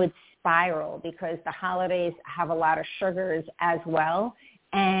downward spiral, because the holidays have a lot of sugars as well.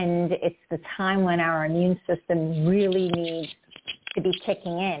 And it's the time when our immune system really needs to be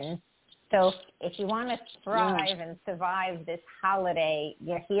kicking in. So if you want to thrive and survive this holiday,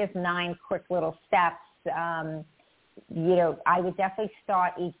 here's 9 quick little steps. I would definitely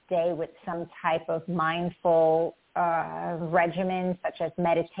start each day with some type of mindful regimen, such as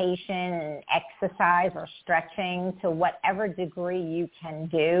meditation and exercise or stretching, to whatever degree you can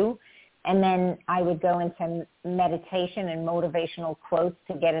do. And then I would go into meditation and motivational quotes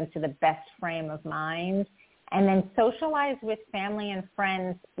to get into the best frame of mind. And then socialize with family and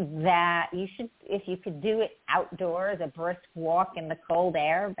friends that you should, if you could do it outdoors, a brisk walk in the cold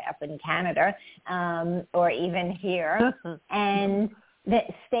air up in Canada, or even here, and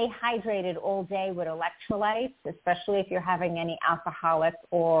stay hydrated all day with electrolytes, especially if you're having any alcoholic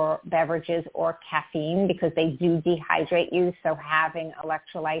or beverages or caffeine, because they do dehydrate you. So having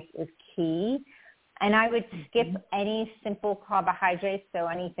electrolytes is key. And I would skip any simple carbohydrates, so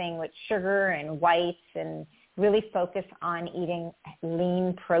anything with sugar and whites, and really focus on eating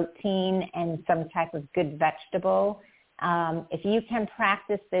lean protein and some type of good vegetable. If you can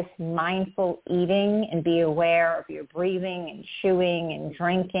practice this mindful eating and be aware of your breathing and chewing and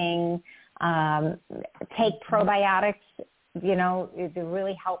drinking, take probiotics, they're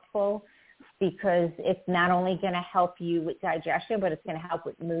really helpful, because it's not only going to help you with digestion, but it's going to help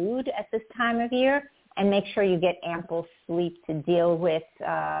with mood at this time of year. And make sure you get ample sleep to deal with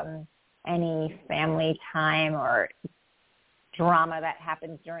any family time or drama that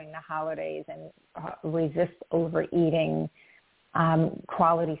happens during the holidays, and resist overeating.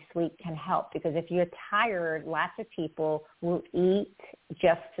 Quality sleep can help, because if you're tired, lots of people will eat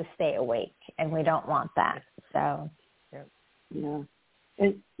just to stay awake, and we don't want that. So, yeah.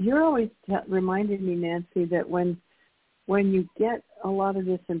 And you're always reminding me, Nancy, that when you get a lot of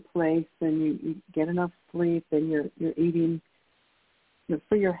this in place and you get enough sleep and you're eating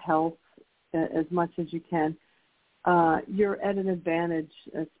for your health as much as you can, you're at an advantage,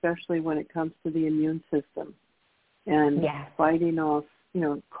 especially when it comes to the immune system and fighting off,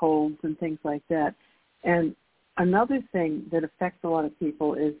 colds and things like that. And another thing that affects a lot of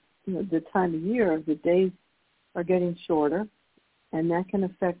people is, the time of year, the days are getting shorter, and that can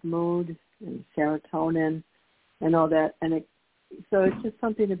affect mood and serotonin and all that. And so it's just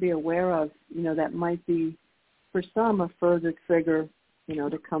something to be aware of, that might be, for some, a further trigger,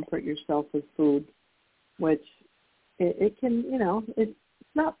 to comfort yourself with food, which it can, it's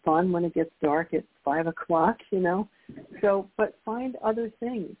not fun when it gets dark at 5 o'clock, So, but find other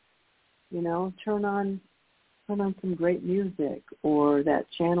things, turn on some great music, or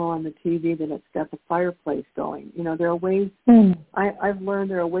that channel on the TV that it's got the fireplace going. There are ways, I've learned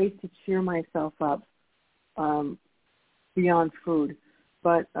there are ways to cheer myself up beyond food.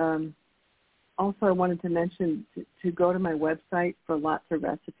 But also I wanted to mention to go to my website for lots of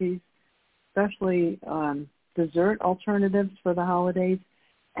recipes, especially dessert alternatives for the holidays,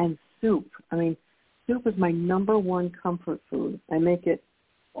 and soup. I mean, soup is my number one comfort food. I make it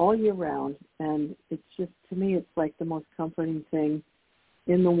all year round, and it's just, to me, it's like the most comforting thing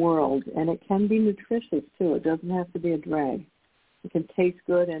in the world. And it can be nutritious, too. It doesn't have to be a drag. It can taste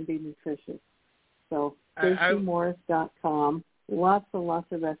good and be nutritious. So StaceyMorris.com, lots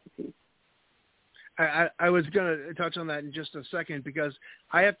of recipes. I was going to touch on that in just a second, because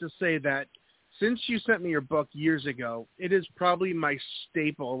I have to say that since you sent me your book years ago, it is probably my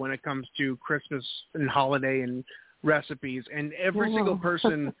staple when it comes to Christmas and holiday and recipes. And every single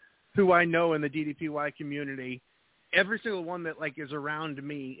person who I know in the DDPY community, every single one that like is around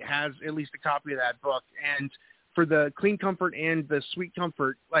me has at least a copy of that book. And for the Clean Comfort and the Sweet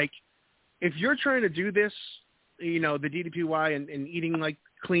Comfort, like if you're trying to do this, you know, the DDPY and eating like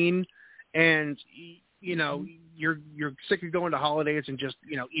clean, and you know you're sick of going to holidays and just,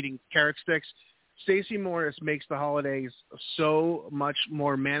 you know, eating carrot sticks, Stacey Morris makes the holidays so much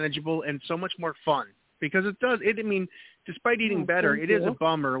more manageable and so much more fun, because it does it. I mean, despite eating better, it is a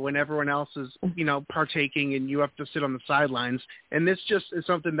bummer when everyone else is, you know, partaking and you have to sit on the sidelines. And this just is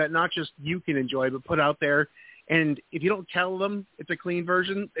something that not just you can enjoy, but put out there. And if you don't tell them it's a clean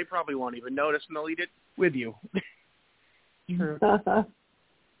version, they probably won't even notice, and they'll eat it with you. True.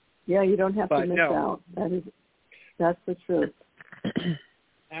 Yeah, you don't have to miss out. That's the truth.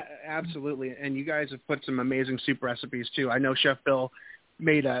 Absolutely. And you guys have put some amazing soup recipes too. I know Chef Bill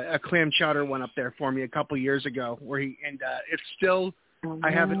made a clam chowder one up there for me a couple years ago, where it's still, I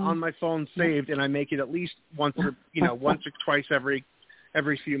have it on my phone saved, and I make it at least once or twice every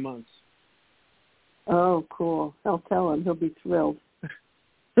few months. Oh, cool. I'll tell him. He'll be thrilled.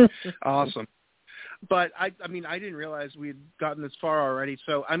 Awesome. But I mean, I didn't realize we'd gotten this far already.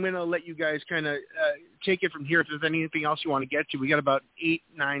 So I'm going to let you guys kind of take it from here. If there's anything else you want to get to, we got about 8,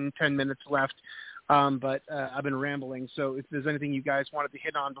 9, 10 minutes left. But I've been rambling. So if there's anything you guys wanted to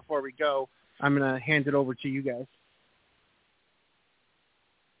hit on before we go, I'm going to hand it over to you guys.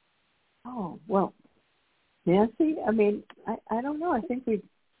 Oh, well, Nancy, I mean, I don't know. I think we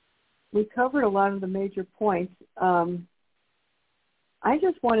covered a lot of the major points. I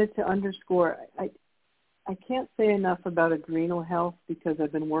just wanted to underscore, I can't say enough about adrenal health, because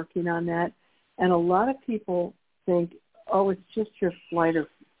I've been working on that. And a lot of people think, oh, it's just your flight or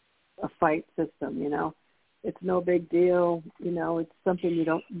a fight system, you know. It's no big deal. You know, it's something you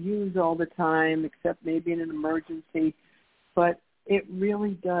don't use all the time, except maybe in an emergency. But it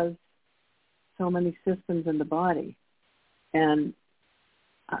really does so many systems in the body. And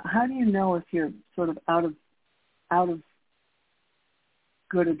how do you know if you're sort of out of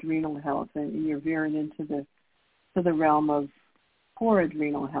good adrenal health and you're veering into the realm of poor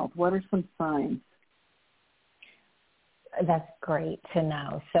adrenal health? What are some signs? That's great to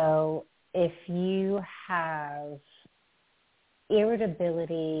know. So if you have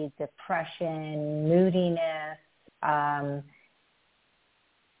irritability, depression, moodiness,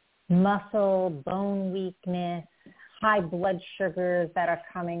 muscle, bone weakness, high blood sugars that are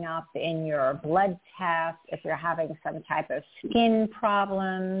coming up in your blood test, if you're having some type of skin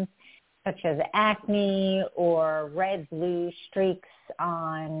problems, such as acne or red, blue streaks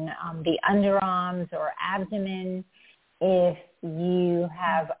on the underarms or abdomen, if you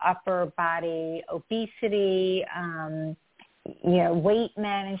have upper body obesity, weight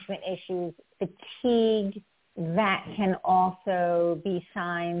management issues, fatigue, that can also be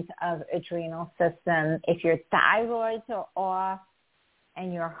signs of adrenal system. If your thyroids are off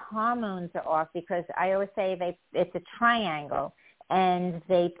and your hormones are off, because I always say it's a triangle, and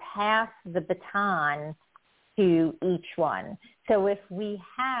they pass the baton to each one. So if we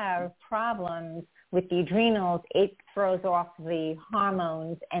have problems with the adrenals, it throws off the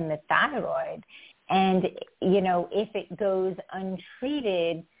hormones and the thyroid. And, if it goes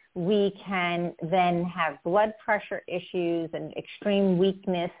untreated, we can then have blood pressure issues and extreme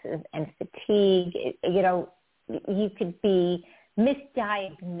weakness and fatigue. You could be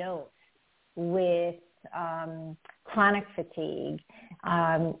misdiagnosed with chronic fatigue.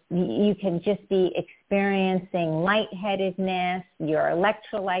 You can just be experiencing lightheadedness. Your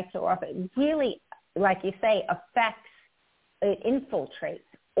electrolytes are off. It really, like you say, it infiltrates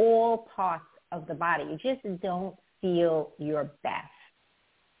all parts of the body. You just don't feel your best.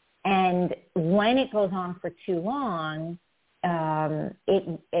 And when it goes on for too long,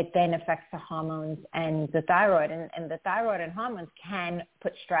 it then affects the hormones and the thyroid. And the thyroid and hormones can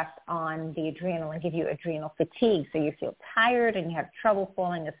put stress on the adrenal and give you adrenal fatigue. So you feel tired and you have trouble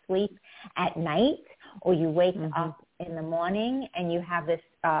falling asleep at night, or you wake up in the morning and you have this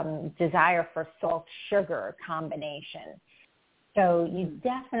desire for salt-sugar combination. So you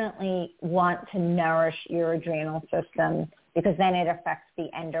definitely want to nourish your adrenal system, because then it affects the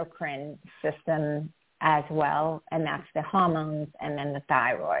endocrine system as well, and that's the hormones and then the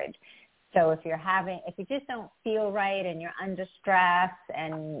thyroid. So if you just don't feel right and you're under stress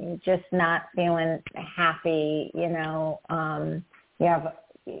and you're just not feeling happy, you have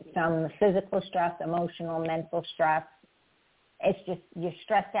some physical stress, emotional, mental stress. It's just you're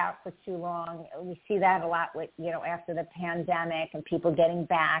stressed out for too long. We see that a lot with, after the pandemic and people getting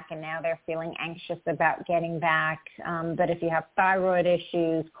back, and now they're feeling anxious about getting back. But if you have thyroid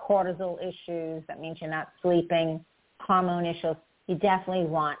issues, cortisol issues, that means you're not sleeping, hormone issues, you definitely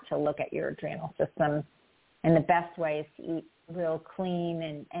want to look at your adrenal system. And the best way is to eat real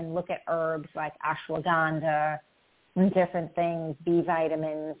clean and look at herbs like ashwagandha and different things, B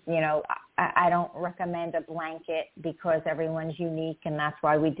vitamins. I don't recommend a blanket because everyone's unique, and that's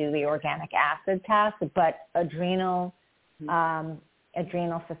why we do the organic acid test. But adrenal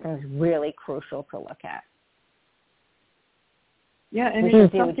system is really crucial to look at. Yeah, and we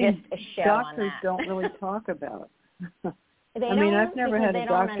it's should do just a show doctors on that. don't really talk about. I've never had a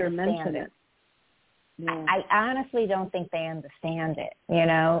doctor mention it. Yeah. I honestly don't think they understand it, and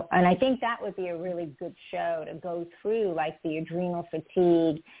I think that would be a really good show to go through, like the adrenal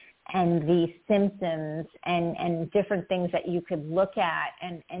fatigue and the symptoms and different things that you could look at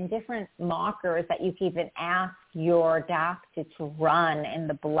and different markers that you could even ask your doctor to run in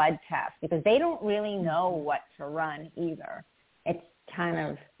the blood test, because they don't really know what to run either. It's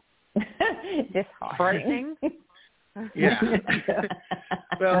kind of disheartening. Yeah.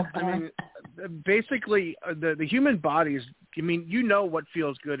 Well, basically, the human body is, what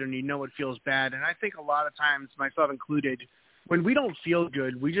feels good and what feels bad. And I think a lot of times, myself included, when we don't feel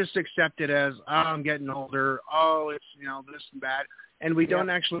good, we just accept it as, I'm getting older. Oh, it's, this and that. And we don't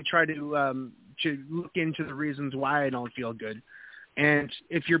actually try to look into the reasons why I don't feel good. And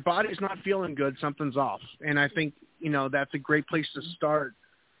if your body's not feeling good, something's off. And I think, that's a great place to start.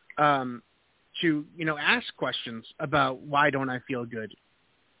 To ask questions about why don't I feel good.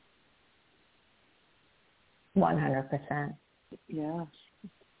 100%. Yeah.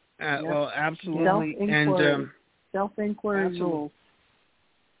 Well, absolutely. Self-inquiry rules.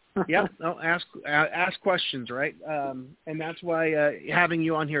 Yep. No, ask questions, right? And that's why having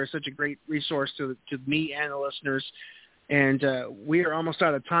you on here is such a great resource to me and the listeners. And we are almost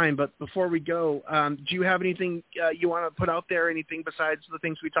out of time, but before we go, do you have anything you want to put out there? Anything besides the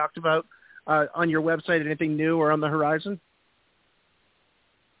things we talked about on your website? Anything new or on the horizon?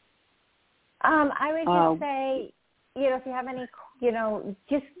 I would just say, if you have any,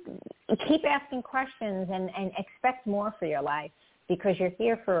 just keep asking questions and expect more for your life, because you're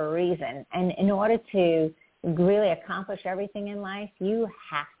here for a reason. And in order to really accomplish everything in life, you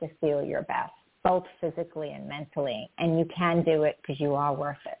have to feel your best, both physically and mentally. And you can do it because you are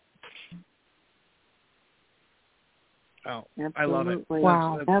worth it. Oh, absolutely. I love it.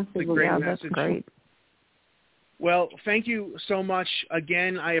 Wow. That's a great message. That's great. Well, thank you so much.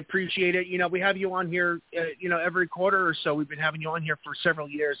 Again, I appreciate it. We have you on here, every quarter or so. We've been having you on here for several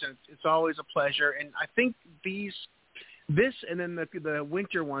years, and it's always a pleasure. And I think this and then the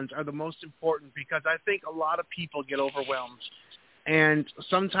winter ones are the most important, because I think a lot of people get overwhelmed. And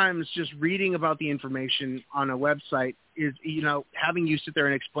sometimes just reading about the information on a website is, having you sit there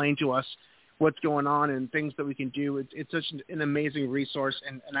and explain to us what's going on and things that we can do. It's such an amazing resource,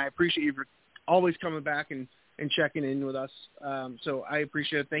 and I appreciate you always coming back and checking in with us. So I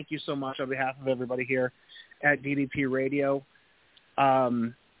appreciate it. Thank you so much on behalf of everybody here at DDP Radio.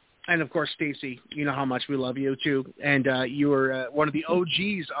 And, of course, Stacey, you know how much we love you, too. And you were one of the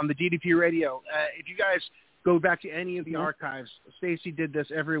OGs on the DDP Radio. If you guys go back to any of the archives, Stacey did this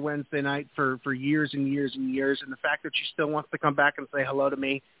every Wednesday night for years and years and years. And the fact that she still wants to come back and say hello to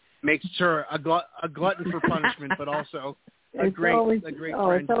me makes her a glutton for punishment, but also a great friend.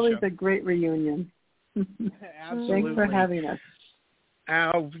 It's always a great reunion. Absolutely. Thanks for having us.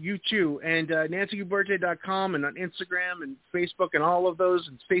 You too. And NancyGuberti.com and on Instagram and Facebook and all of those,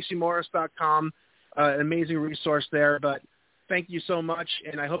 and StaceyMorris.com. An amazing resource there. But thank you so much,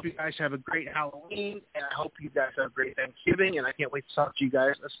 and I hope you guys have a great Halloween, and I hope you guys have a great Thanksgiving, and I can't wait to talk to you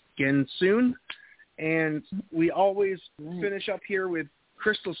guys again soon. And we always finish up here with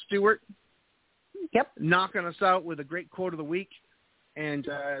Crystal Stewart. Yep. Knocking us out with a great quote of the week. And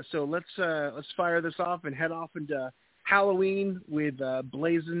so let's fire this off and head off into Halloween with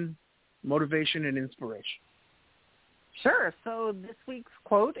blazing motivation and inspiration. Sure. So this week's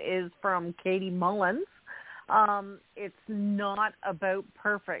quote is from Katie Mullins. It's not about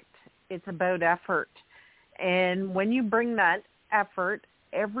perfect. It's about effort. And when you bring that effort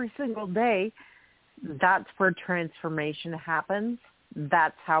every single day, that's where transformation happens.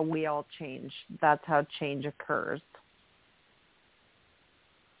 That's how we all change. That's how change occurs.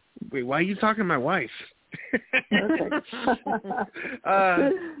 Wait, why are you talking to my wife?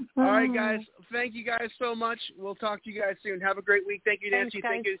 All right, guys. Thank you guys so much. We'll talk to you guys soon. Have a great week. Thank you, Nancy.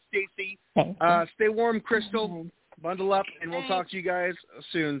 Thank you, Stacey. Stay warm, Crystal. Bundle up, and we'll talk to you guys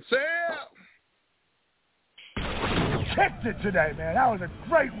soon. See ya! Kicked it today, man. That was a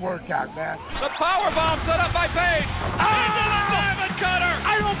great workout, man. The power bomb set up by Page. Into the Diamond Cutter.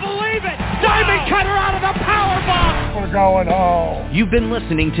 I don't believe it. Diamond Cutter out of the power bomb. We're going home. You've been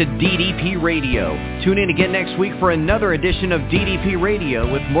listening to DDP Radio. Tune in again next week for another edition of DDP Radio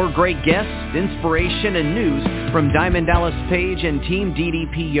with more great guests, inspiration, and news from Diamond Dallas Page and Team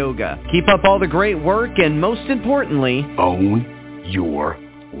DDP Yoga. Keep up all the great work, and most importantly, own your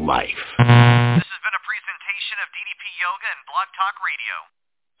life. This has been a presentation of DDP Yoga and Blog Talk Radio.